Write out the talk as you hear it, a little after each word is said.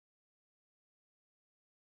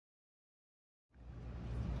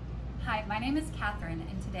Hi, my name is Catherine,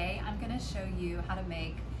 and today I'm going to show you how to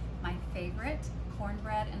make my favorite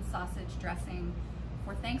cornbread and sausage dressing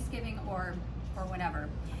for Thanksgiving or whenever.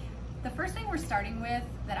 The first thing we're starting with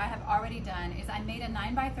that I have already done is I made a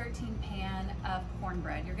 9x13 pan of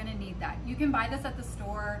cornbread. You're going to need that. You can buy this at the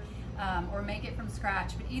store or make it from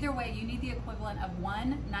scratch, but either way you need the equivalent of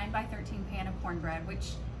one 9x13 pan of cornbread,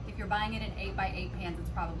 which if you're buying it in 8x8 pans, it's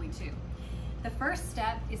probably two. The first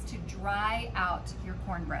step is to dry out your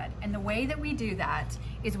cornbread. And the way that we do that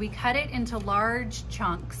is we cut it into large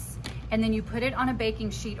chunks and then you put it on a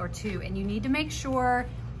baking sheet or two, and you need to make sure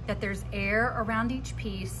that there's air around each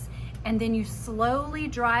piece, and then you slowly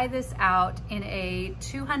dry this out in a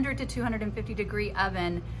 200 to 250 degree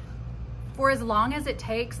oven for as long as it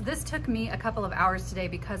takes. This took me a couple of hours today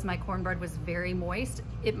because my cornbread was very moist.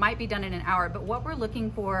 It might be done in an hour, but what we're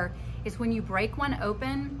looking for is when you break one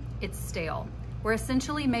open, it's stale. We're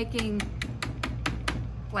essentially making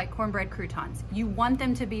like cornbread croutons. You want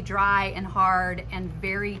them to be dry and hard and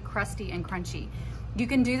very crusty and crunchy. You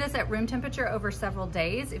can do this at room temperature over several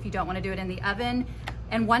days if you don't want to do it in the oven.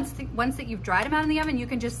 And once that you've dried them out in the oven, you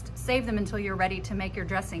can just save them until you're ready to make your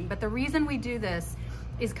dressing. But the reason we do this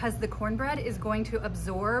is because the cornbread is going to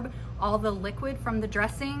absorb all the liquid from the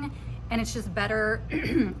dressing, and it's just better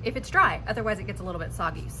if it's dry. Otherwise it gets a little bit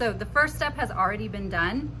soggy. So the first step has already been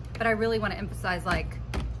done, but I really want to emphasize like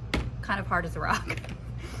kind of hard as a rock.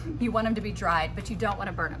 You want them to be dried, but you don't want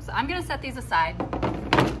to burn them. So I'm going to set these aside.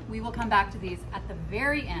 We will come back to these at the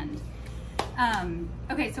very end.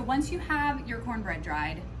 Okay, so once you have your cornbread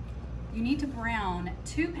dried, you need to brown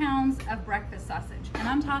 2 pounds of breakfast sausage. And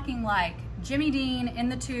I'm talking like Jimmy Dean in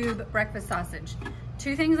the tube breakfast sausage.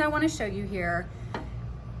 Two things I want to show you here.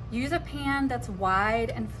 Use a pan that's wide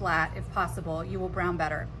and flat if possible. You will brown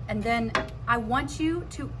better. And then I want you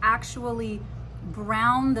to actually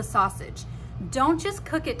brown the sausage. Don't just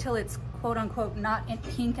cook it till it's quote unquote not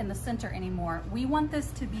pink in the center anymore. We want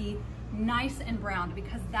this to be nice and browned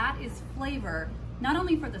because that is flavor, not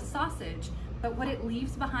only for the sausage, but what it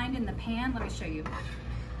leaves behind in the pan. Let me show you.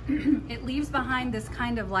 It leaves behind this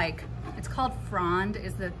kind of like, it's called frond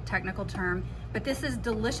is the technical term, but this is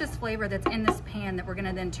delicious flavor that's in this pan that we're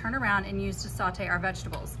gonna then turn around and use to saute our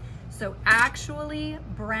vegetables. So actually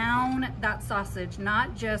brown that sausage,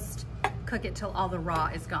 not just cook it till all the raw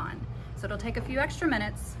is gone. So it'll take a few extra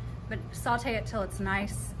minutes, but saute it till it's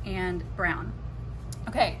nice and brown.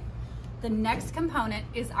 Okay, the next component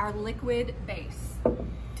is our liquid base.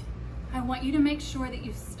 I want you to make sure that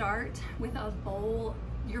you start with a bowl,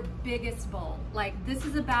 your biggest bowl. Like this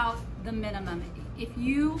is about the minimum. If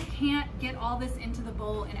you can't get all this into the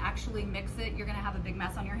bowl and actually mix it, you're gonna have a big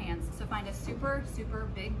mess on your hands. So find a super, super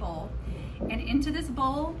big bowl. And into this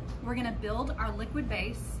bowl, we're gonna build our liquid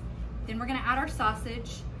base. Then we're gonna add our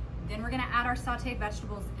sausage. Then we're gonna add our sauteed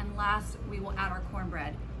vegetables. And last, we will add our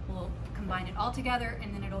cornbread. We'll combine it all together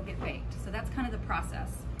and then it'll get baked. So that's kind of the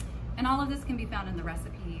process. And all of this can be found in the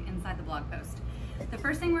recipe inside the blog post. The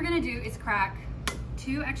first thing we're gonna do is crack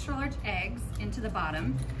 2 extra large eggs into the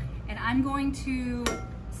bottom. And I'm going to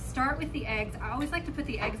start with the eggs. I always like to put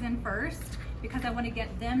the eggs in first because I want to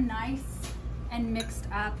get them nice and mixed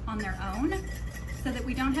up on their own so that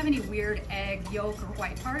we don't have any weird egg yolk or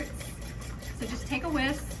white parts. So just take a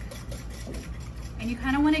whisk and you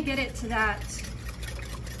kind of want to get it to that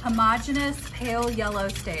homogeneous pale yellow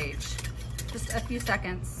stage. Just a few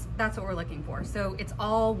seconds. That's what we're looking for. So it's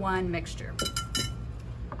all one mixture.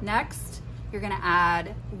 Next, you're going to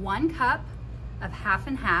add 1 cup of half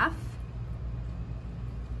and half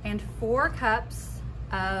and 4 cups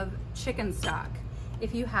of chicken stock.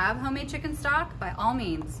 If you have homemade chicken stock, by all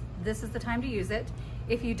means, this is the time to use it.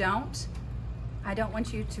 If you don't, I don't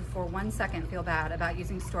want you to for 1 second feel bad about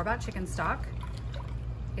using store-bought chicken stock.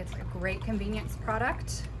 It's a great convenience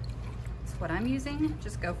product. It's what I'm using,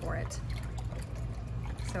 just go for it.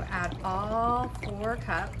 So add all 4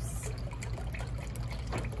 cups.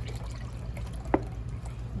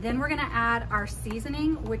 Then we're gonna add our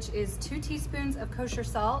seasoning, which is 2 teaspoons of kosher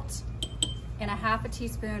salt and a half a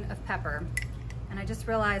teaspoon of pepper. And I just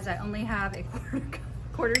realized I only have a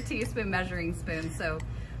quarter teaspoon measuring spoon, so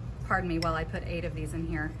pardon me while I put 8 of these in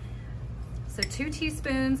here. So 2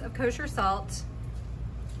 teaspoons of kosher salt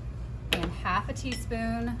and half a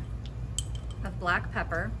teaspoon of black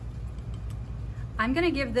pepper. I'm gonna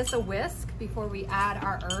give this a whisk before we add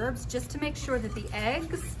our herbs, just to make sure that the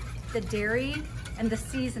eggs, the dairy, and the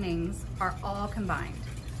seasonings are all combined.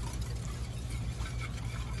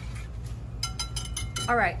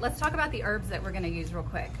 All right, let's talk about the herbs that we're gonna use real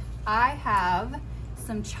quick. I have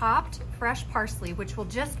some chopped fresh parsley, which will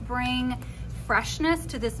just bring freshness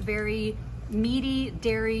to this very meaty,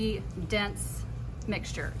 dairy, dense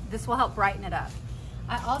mixture. This will help brighten it up.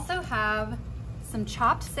 I also have some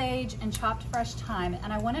chopped sage and chopped fresh thyme,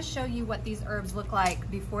 and I want to show you what these herbs look like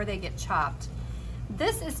before they get chopped.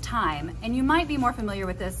 This is thyme, and you might be more familiar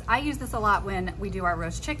with this. I use this a lot when we do our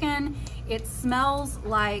roast chicken. It smells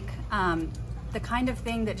like the kind of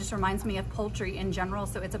thing that just reminds me of poultry in general,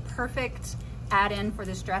 so it's a perfect add-in for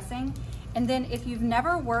this dressing. And then if you've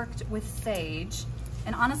never worked with sage,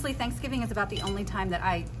 and honestly, Thanksgiving is about the only time that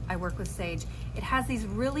I work with sage, it has these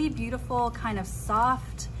really beautiful kind of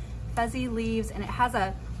soft, fuzzy leaves, and it has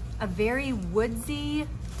a very woodsy,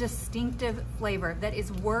 distinctive flavor that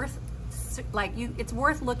is worth, it's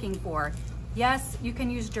worth looking for. Yes, you can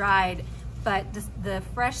use dried, but the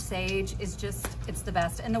fresh sage is just, it's the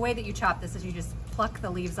best. And the way that you chop this is you just pluck the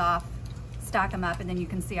leaves off, stack them up, and then you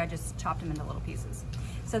can see I just chopped them into little pieces.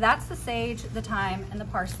 So that's the sage, the thyme, and the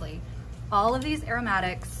parsley. All of these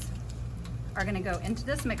aromatics are gonna go into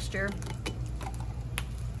this mixture.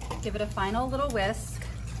 Give it a final little whisk,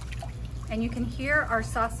 and you can hear our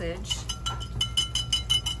sausage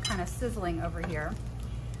kind of sizzling over here.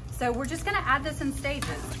 So we're just gonna add this in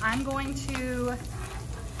stages. I'm going to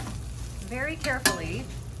very carefully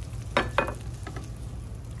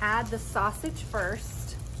add the sausage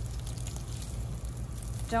first.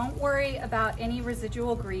 Don't worry about any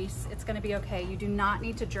residual grease. It's gonna be okay. You do not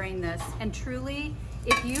need to drain this. And truly,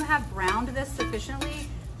 if you have browned this sufficiently,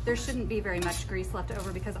 there shouldn't be very much grease left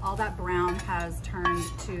over because all that brown has turned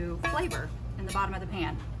to flavor in the bottom of the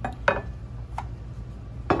pan.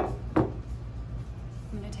 I'm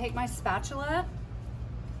gonna take my spatula,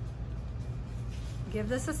 give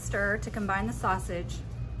this a stir to combine the sausage,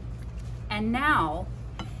 and now,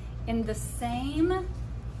 in the same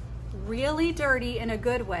really dirty in a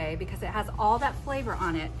good way because it has all that flavor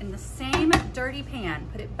on it, in the same dirty pan,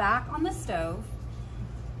 put it back on the stove.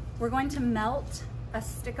 We're going to melt a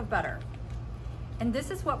stick of butter. And this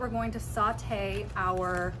is what we're going to saute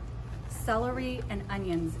our celery and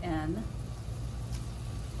onions in.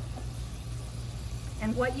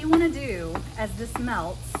 And what you want to do as this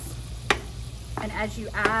melts and as you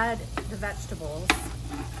add the vegetables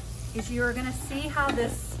is you're going to see how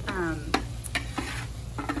this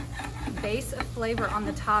base of flavor on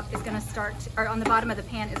the top is going to start, or on the bottom of the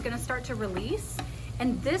pan is going to start to release.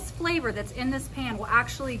 And this flavor that's in this pan will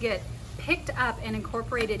actually get picked up and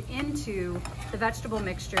incorporated into the vegetable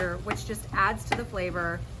mixture, which just adds to the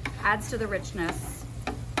flavor, adds to the richness.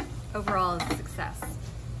 Overall, is a success.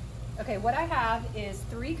 Okay, what I have is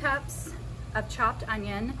 3 cups of chopped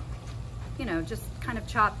onion, you know, just kind of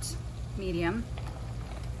chopped medium,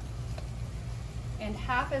 and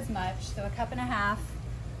half as much, so 1.5 cups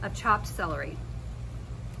of chopped celery.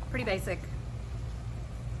 Pretty basic.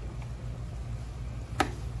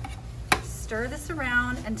 Stir this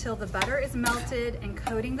around until the butter is melted and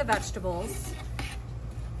coating the vegetables.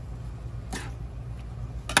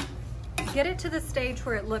 Get it to the stage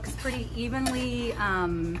where it looks pretty evenly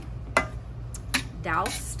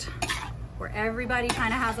doused, where everybody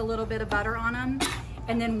kind of has a little bit of butter on them.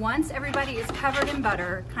 And then once everybody is covered in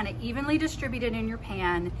butter, kind of evenly distributed in your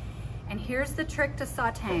pan, and here's the trick to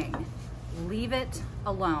sauteing. Leave it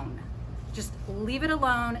alone. Just leave it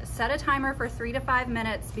alone. Set a timer for 3 to 5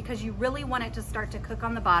 minutes because you really want it to start to cook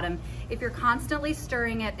on the bottom. If you're constantly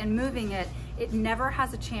stirring it and moving it, it never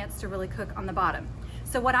has a chance to really cook on the bottom.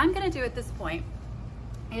 So what I'm gonna do at this point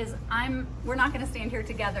is we're not gonna stand here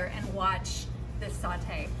together and watch this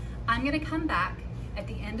saute. I'm gonna come back at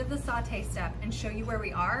the end of the saute step and show you where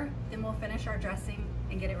we are, then we'll finish our dressing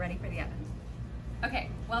and get it ready for the oven.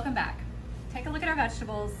 Okay, welcome back. Take a look at our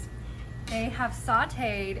vegetables. They have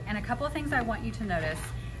sauteed, and a couple of things I want you to notice.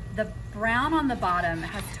 The brown on the bottom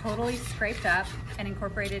has totally scraped up and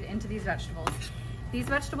incorporated into these vegetables. These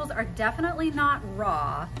vegetables are definitely not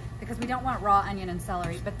raw because we don't want raw onion and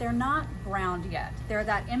celery, but they're not browned yet. They're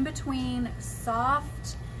that in-between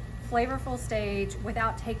soft, flavorful stage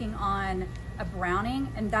without taking on a browning,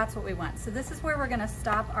 and that's what we want. So this is where we're gonna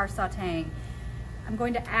stop our sauteing. I'm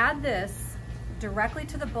going to add this directly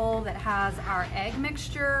to the bowl that has our egg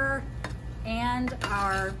mixture and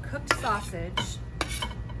our cooked sausage.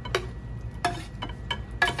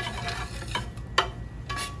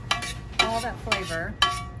 All that flavor.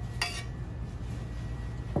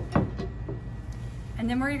 And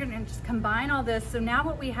then we're gonna just combine all this. So now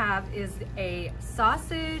what we have is a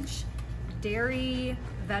sausage, dairy,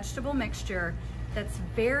 vegetable mixture that's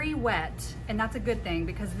very wet, and that's a good thing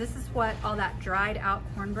because this is what all that dried out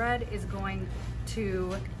cornbread is going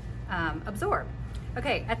to absorb.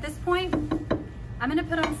 Okay, at this point, I'm gonna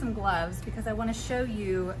put on some gloves because I wanna show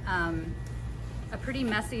you a pretty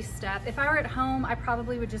messy step. If I were at home, I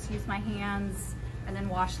probably would just use my hands. and then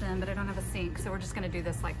wash them, but I don't have a sink, so we're just gonna do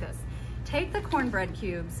this like this. Take the cornbread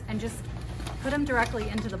cubes and just put them directly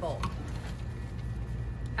into the bowl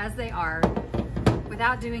as they are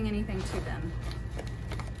without doing anything to them.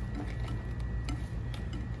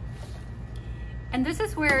 And this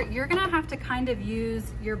is where you're gonna have to kind of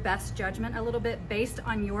use your best judgment a little bit based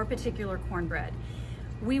on your particular cornbread.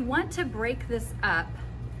 We want to break this up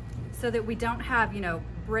so that we don't have, you know,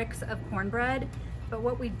 bricks of cornbread, but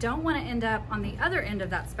what we don't want to end up on the other end of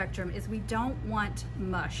that spectrum is we don't want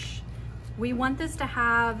mush. We want this to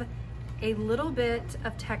have a little bit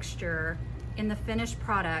of texture in the finished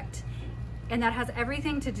product, and that has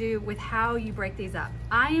everything to do with how you break these up.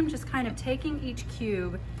 I am just kind of taking each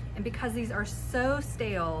cube, and because these are so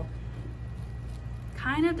stale,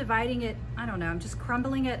 kind of dividing it, I don't know, I'm just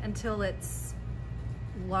crumbling it until it's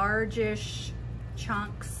largish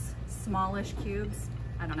chunks, smallish cubes,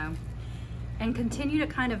 I don't know. And continue to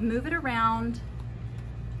kind of move it around,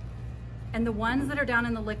 and the ones that are down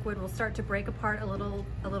in the liquid will start to break apart a little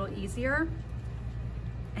easier.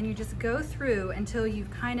 And you just go through until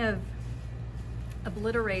you've kind of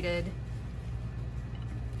obliterated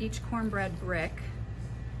each cornbread brick.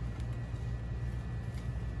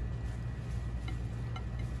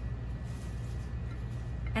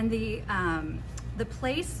 And the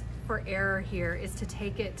place for error here is to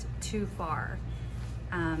take it too far.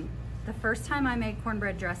 The first time I made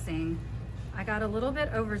cornbread dressing, I got a little bit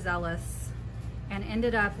overzealous and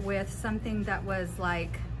ended up with something that was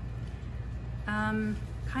like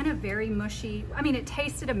kind of very mushy. I mean, it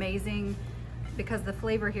tasted amazing because the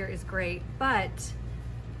flavor here is great, but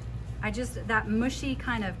that mushy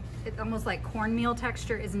kind of, it's almost like cornmeal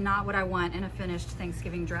texture is not what I want in a finished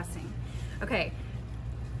Thanksgiving dressing. Okay,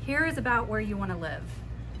 here is about where you want to live.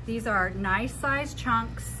 These are nice sized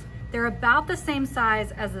chunks. They're about the same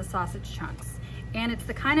size as the sausage chunks. And it's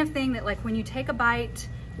the kind of thing that, like, when you take a bite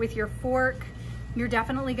with your fork, you're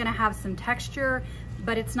definitely gonna have some texture,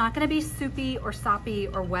 but it's not gonna be soupy or soppy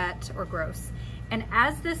or wet or gross. And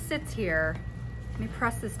as this sits here, let me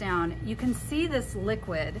press this down, you can see this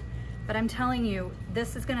liquid, but I'm telling you,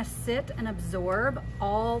 this is gonna sit and absorb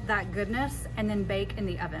all that goodness and then bake in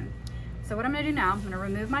the oven. So what I'm gonna do now, I'm gonna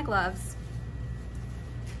remove my gloves.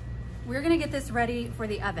 We're gonna get this ready for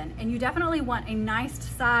the oven, and you definitely want a nice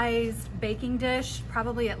sized baking dish,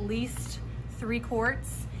 probably at least 3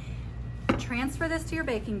 quarts. Transfer this to your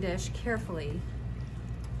baking dish carefully.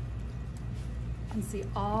 You can see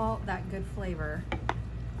all that good flavor.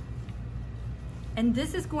 And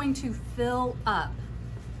this is going to fill up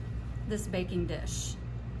this baking dish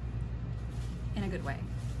in a good way.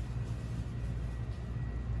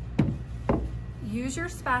 Use your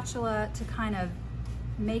spatula to kind of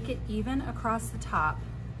make it even across the top.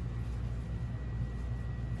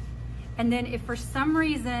 And then if for some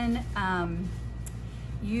reason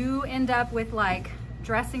you end up with like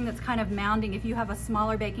dressing that's kind of mounding, if you have a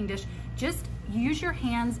smaller baking dish, just use your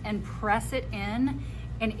hands and press it in,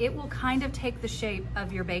 and it will kind of take the shape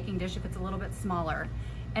of your baking dish if it's a little bit smaller.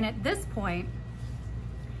 And at this point,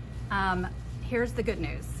 here's the good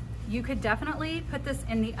news. You could definitely put this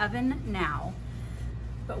in the oven now,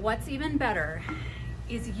 but what's even better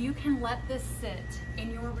is you can let this sit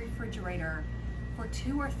in your refrigerator for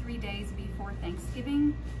 2 or 3 days before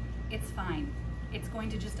Thanksgiving. It's fine. It's going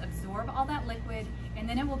to just absorb all that liquid, and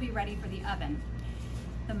then it will be ready for the oven.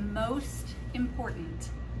 The most important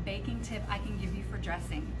baking tip I can give you for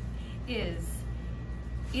dressing is,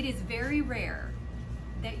 it is very rare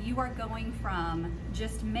that you are going from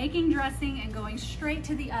just making dressing and going straight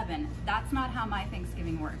to the oven. That's not how my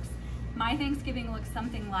Thanksgiving works. My Thanksgiving looks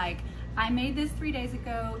something like, I made this 3 days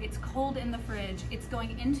ago, it's cold in the fridge, it's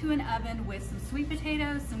going into an oven with some sweet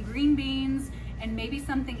potatoes, some green beans, and maybe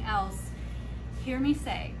something else. Hear me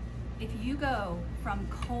say, if you go from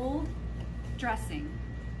cold dressing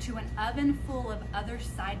to an oven full of other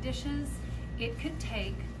side dishes, it could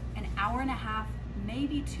take an hour and a half,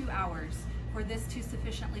 maybe 2 hours for this to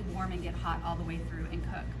sufficiently warm and get hot all the way through and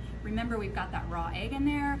cook. Remember, we've got that raw egg in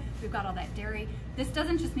there, we've got all that dairy. This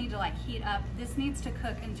doesn't just need to like heat up, this needs to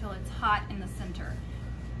cook until it's hot in the center.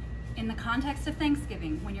 In the context of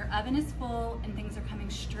Thanksgiving, when your oven is full and things are coming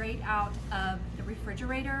straight out of the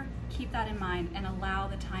refrigerator, keep that in mind and allow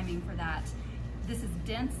the timing for that. This is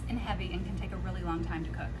dense and heavy and can take a really long time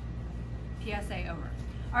to cook. PSA over.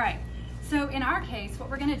 All right, so in our case, what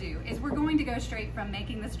we're gonna do is we're going to go straight from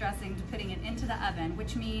making this dressing to putting it into the oven,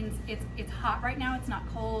 which means it's hot right now, it's not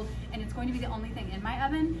cold, and it's going to be the only thing in my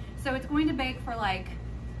oven. So it's going to bake for like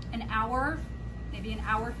an hour, maybe an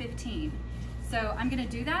hour 15. So I'm gonna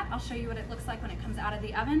do that. I'll show you what it looks like when it comes out of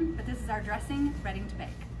the oven, but this is our dressing ready to bake.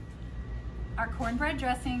 our cornbread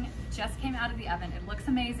dressing just came out of the oven. It looks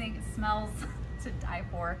amazing, it smells to die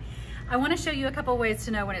for. I wanna show you a couple ways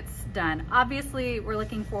to know when it's done. Obviously, we're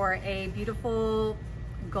looking for a beautiful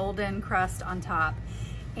golden crust on top.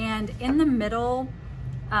 And in the middle,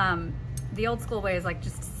 the old school way is like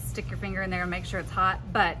just stick your finger in there and make sure it's hot,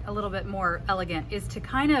 but a little bit more elegant is to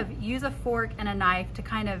kind of use a fork and a knife to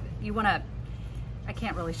kind of, I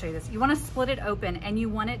can't really show you this. You wanna split it open and you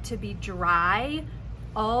want it to be dry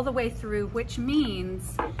all the way through, which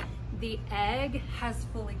means the egg has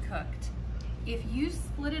fully cooked. If you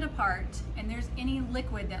split it apart and there's any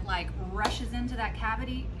liquid that like rushes into that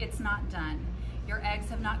cavity, it's not done. Your eggs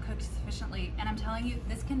have not cooked sufficiently. And I'm telling you,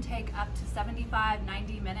 this can take up to 75,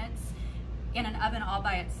 90 minutes in an oven all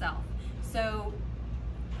by itself. So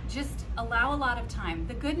just allow a lot of time.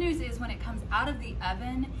 The good news is when it comes out of the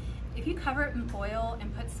oven, if you cover it in foil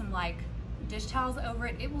and put some like dish towels over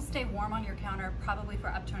it, it will stay warm on your counter probably for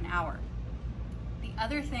up to an hour. The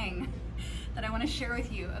other thing that I want to share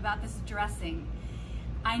with you about this dressing,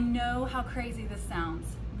 I know how crazy this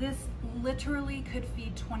sounds. This literally could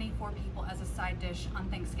feed 24 people as a side dish on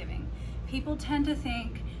Thanksgiving. People tend to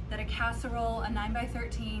think that a casserole, a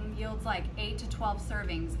 9x13, yields like 8 to 12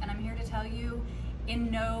 servings, and I'm here to tell you,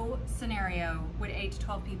 in no scenario would 8 to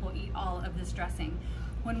 12 people eat all of this dressing.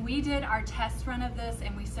 When we did our test run of this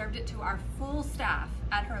and we served it to our full staff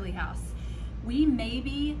at Hurley House, we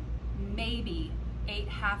maybe ate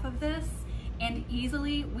half of this, and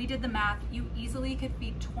easily, we did the math, you easily could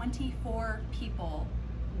feed 24 people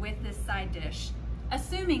with this side dish,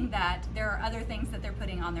 assuming that there are other things that they're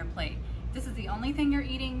putting on their plate. If this is the only thing you're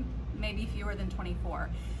eating, maybe fewer than 24.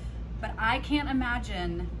 But I can't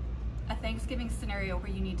imagine a Thanksgiving scenario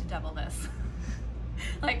where you need to double this.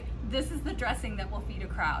 Like, this is the dressing that will feed a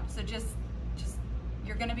crowd. So just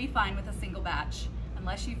you're gonna be fine with a single batch.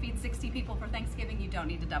 Unless you feed 60 people for Thanksgiving, you don't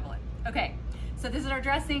need to double it. Okay, so this is our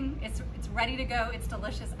dressing. It's ready to go, it's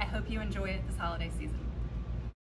delicious. I hope you enjoy it this holiday season.